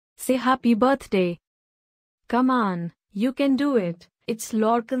Say happy birthday. Come on, you can do it. It's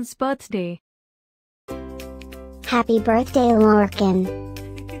Lorcan's birthday. Happy birthday, Lorcan.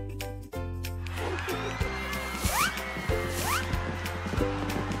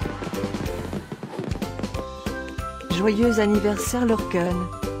 Joyeux anniversaire, Lorcan.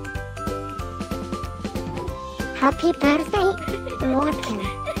 Happy birthday, Lorcan.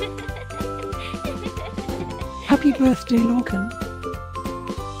 Happy birthday, Lorcan.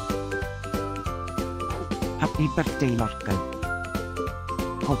 Happy birthday, Lorcan.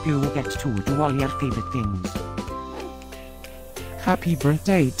 Hope you get to do all your favorite things. Happy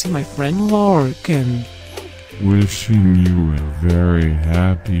birthday to my friend Lorcan. Wishing you a very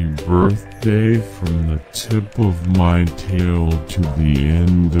happy birthday from the tip of my tail to the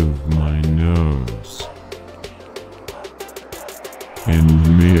end of my nose.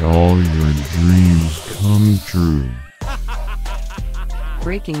 And may all your dreams come true.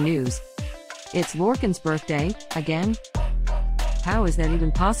 Breaking news. It's Lorcan's birthday, again? How is that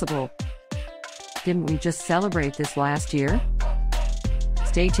even possible? Didn't we just celebrate this last year?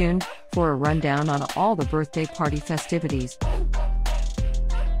 Stay tuned for a rundown on all the birthday party festivities.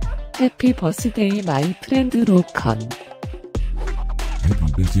 Happy birthday, my friend Lorcan.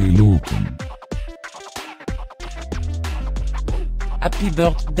 Happy birthday, Lorcan. Happy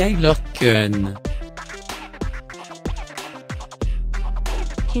birthday, Lorcan.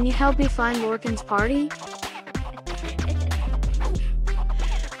 Can you help me find Lorcan's party?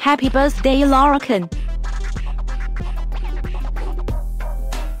 Happy birthday, Lorcan.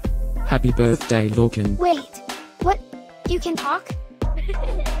 Happy birthday, Lorcan. Wait, what? You can talk?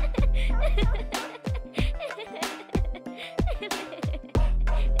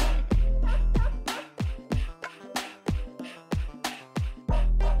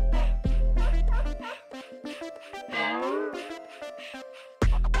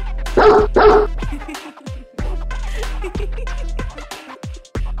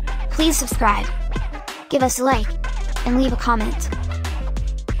 Please subscribe, give us a like, and leave a comment.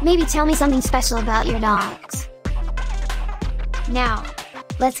 Maybe tell me something special about your dogs. Now,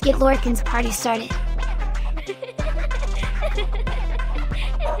 let's get Lorcan's party started.